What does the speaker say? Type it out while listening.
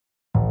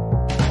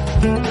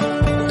How's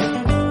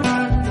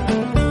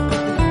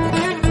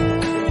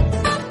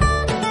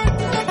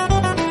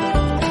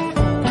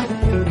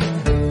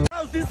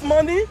this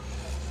money?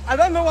 I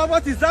don't know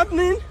what is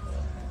happening.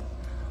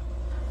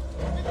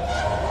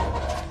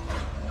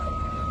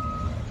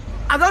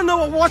 I don't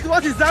know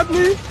what is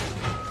happening.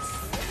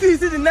 See,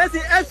 the next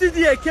thing,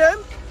 Fcda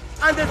came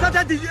and they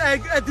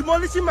started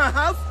demolishing my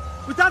house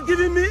without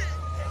giving me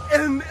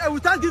a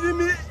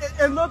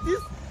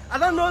notice. I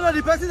don't know that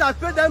the person that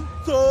paid them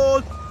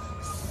to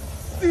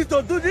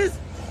do this.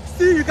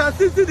 See, you can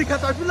see the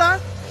caterpillar.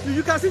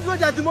 You can see when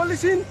they are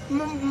demolishing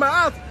my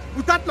house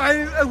without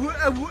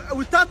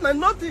my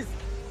notice.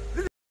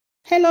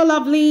 Hello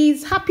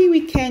lovelies, happy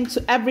weekend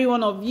to every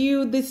one of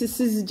you. This is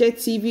Fcda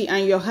TV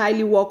and you're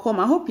highly welcome.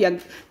 I hope you're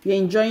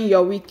enjoying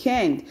your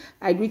weekend.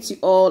 I greet you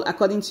all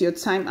according to your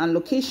time and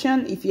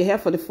location. If you're here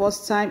for the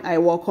first time, I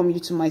welcome you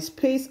to my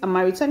space, and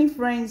my returning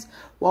friends,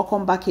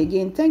 welcome back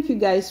again. Thank you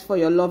guys for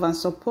your love and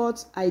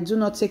support. I do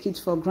not take it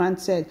for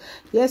granted.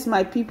 Yes,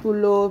 my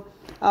people,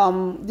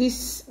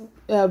 this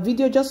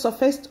video just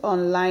surfaced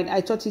online.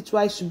 I thought it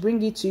wise to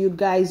bring it to you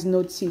guys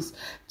notice.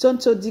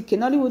 Tontoh Dikeh,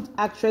 Nollywood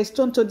actress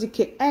Tontoh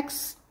Dikeh,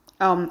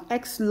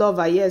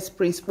 ex-lover, yes,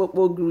 Prince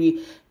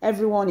Kpokpogiri.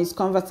 Everyone is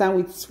conversant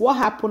with what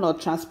happened or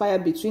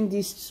transpired between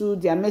these two,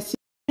 their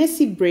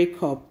messy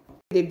breakup.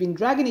 They've been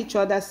dragging each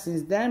other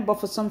since then, but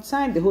for some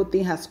time the whole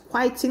thing has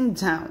quieted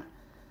down.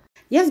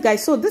 Yes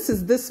guys, so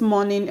this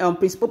morning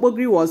Prince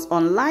Kpokpogiri was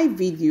on live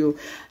video,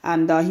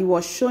 and he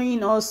was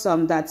showing us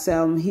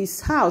that his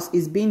house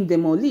is being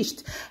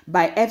demolished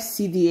by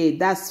Fcda,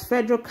 that's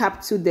Federal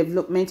Capital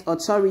Development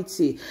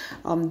Authority,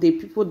 the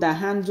people that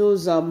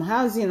handles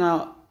housing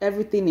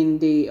everything in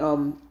the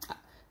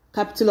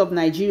capital of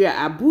Nigeria,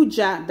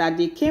 Abuja, that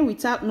they came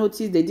without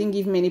notice. They didn't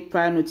give him any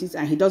prior notice,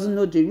 and he doesn't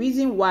know the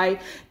reason why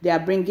they are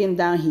bringing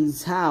down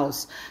his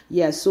house.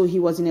 Yeah, so he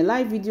was in a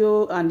live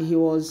video and he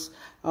was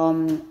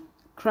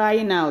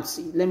crying out,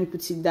 let me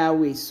put it that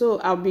way. So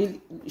I'll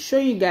be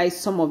showing you guys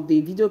some of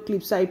the video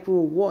clips that people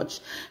will watch.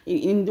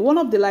 In one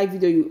of the live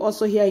video, you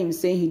also hear him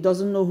saying he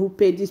doesn't know who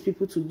paid these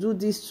people to do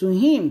this to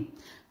him.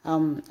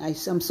 I'm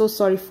so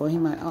sorry for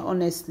him,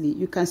 honestly.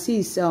 You can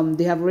see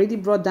they have already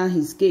brought down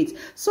his gate.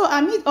 So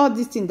amid all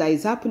this thing that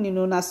is happening,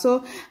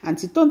 so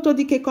Auntie Tontoh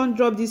Dikeh can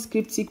drop this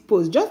cryptic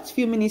post just a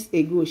few minutes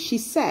ago. She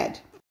said,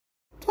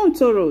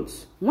 Tontoh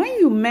wrote, when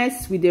you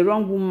mess with the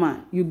wrong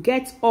woman, you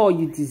get all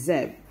you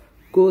deserve.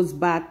 Goes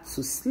back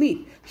to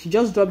sleep. She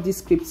just dropped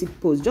this cryptic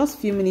post just a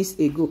few minutes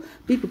ago.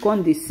 People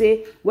come, they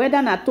say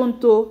whether na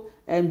Tontoh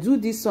do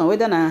this one,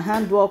 whether na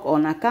handwork or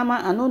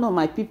nakama. I don't know,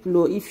 my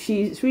people. If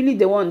she's really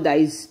the one that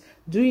is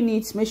doing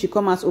it, may she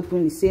come out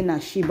openly say na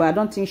she, but I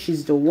don't think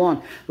she's the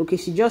one. Okay,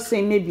 she just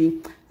saying maybe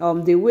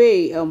the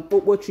way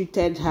Popo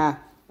treated her,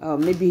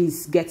 maybe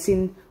he's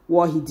getting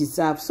what he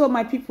deserves. So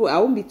my people, I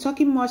won't be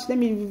talking much. Let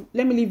me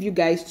leave you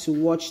guys to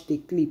watch the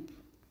clip.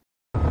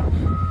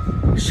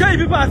 Sure,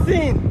 people are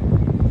seeing.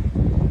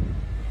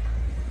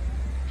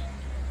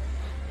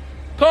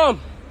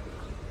 Come,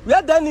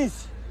 where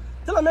Dennis?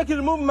 Tell him make you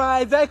remove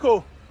my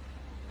vehicle.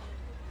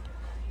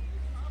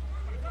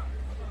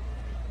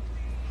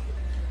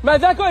 My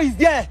vehicle is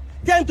there.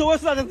 Tell him to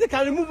wait so that they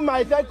can remove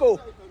my vehicle.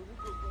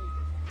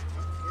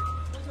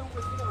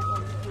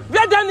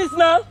 Where Dennis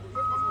now?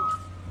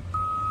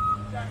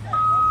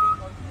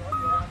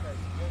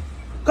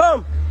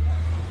 Come.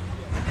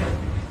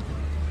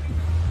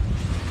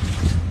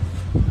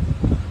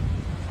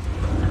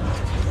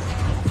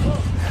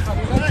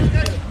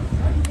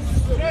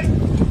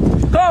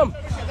 Come.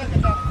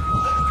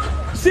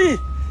 See,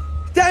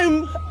 tell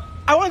him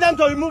I want them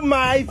to remove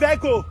my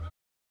vehicle.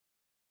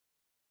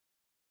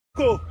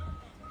 Go.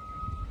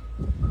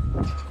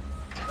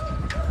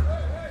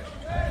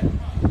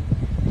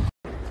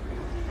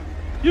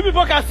 You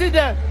people can see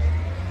them.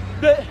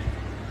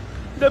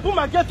 They put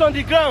my gate on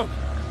the ground.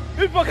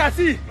 You people can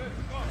see.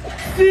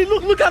 See,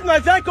 look at my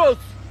vehicles.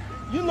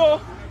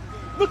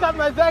 Look at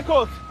my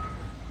vehicles.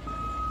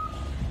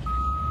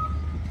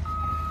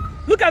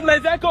 Look at my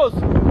vehicles.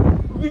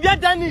 We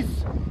get Dennis.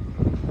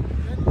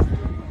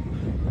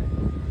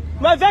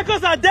 My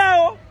vehicles are there.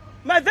 Oh.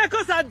 My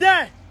vehicles are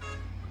there.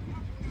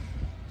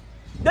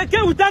 They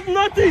came without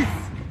notice.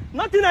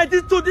 Nothing I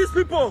did to these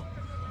people.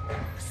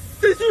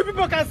 Since you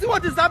people can see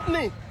what is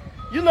happening.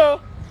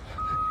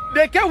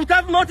 They came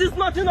without notice,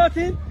 nothing,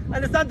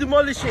 and they start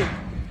demolishing.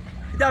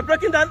 They are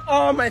breaking down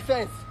all my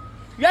fence.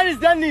 Where is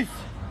Dennis?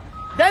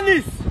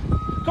 Dennis,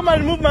 come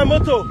and remove my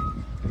motor.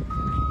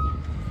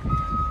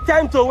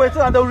 Time to wait so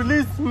that they'll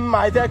release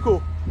my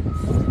vehicle.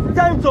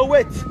 Time to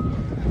wait.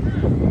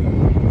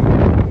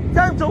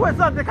 Time to wait so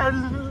that they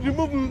can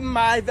remove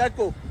my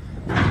vehicle.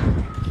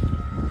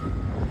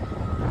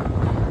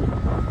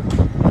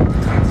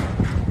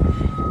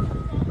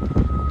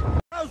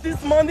 How's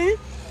this money?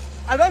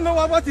 I don't know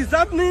what is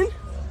happening.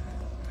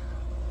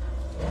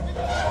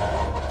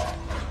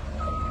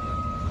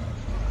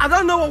 I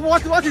don't know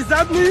what is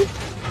happening.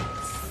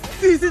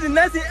 See, the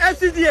next thing,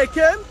 Fcda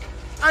came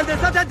and they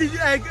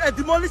started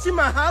demolishing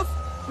my house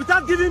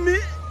without giving me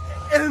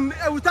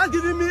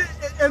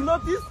a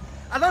notice.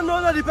 I don't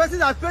know the person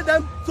that paid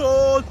them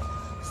to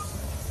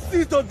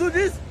do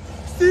this.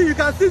 See, you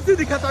can see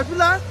the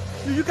caterpillar.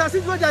 You can see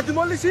where they are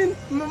demolishing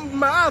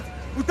my house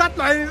without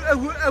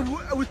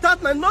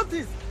my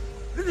notice.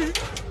 This is...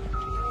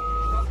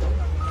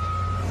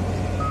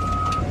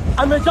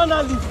 I'm a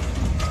journalist.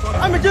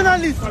 I'm a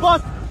journalist,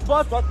 but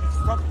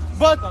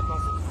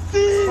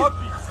see,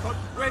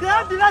 they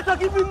have the right to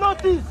give me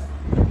notice.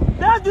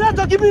 They have the right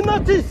to give me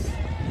notice.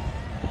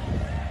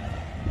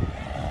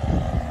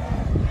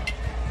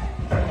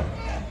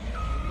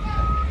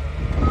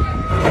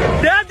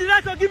 They have the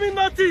right to give me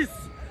notice.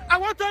 I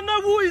want to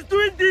know who is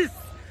doing this.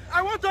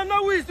 I want to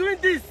know who is doing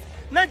this.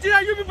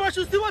 Nigeria, you people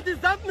should see what is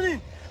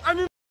happening.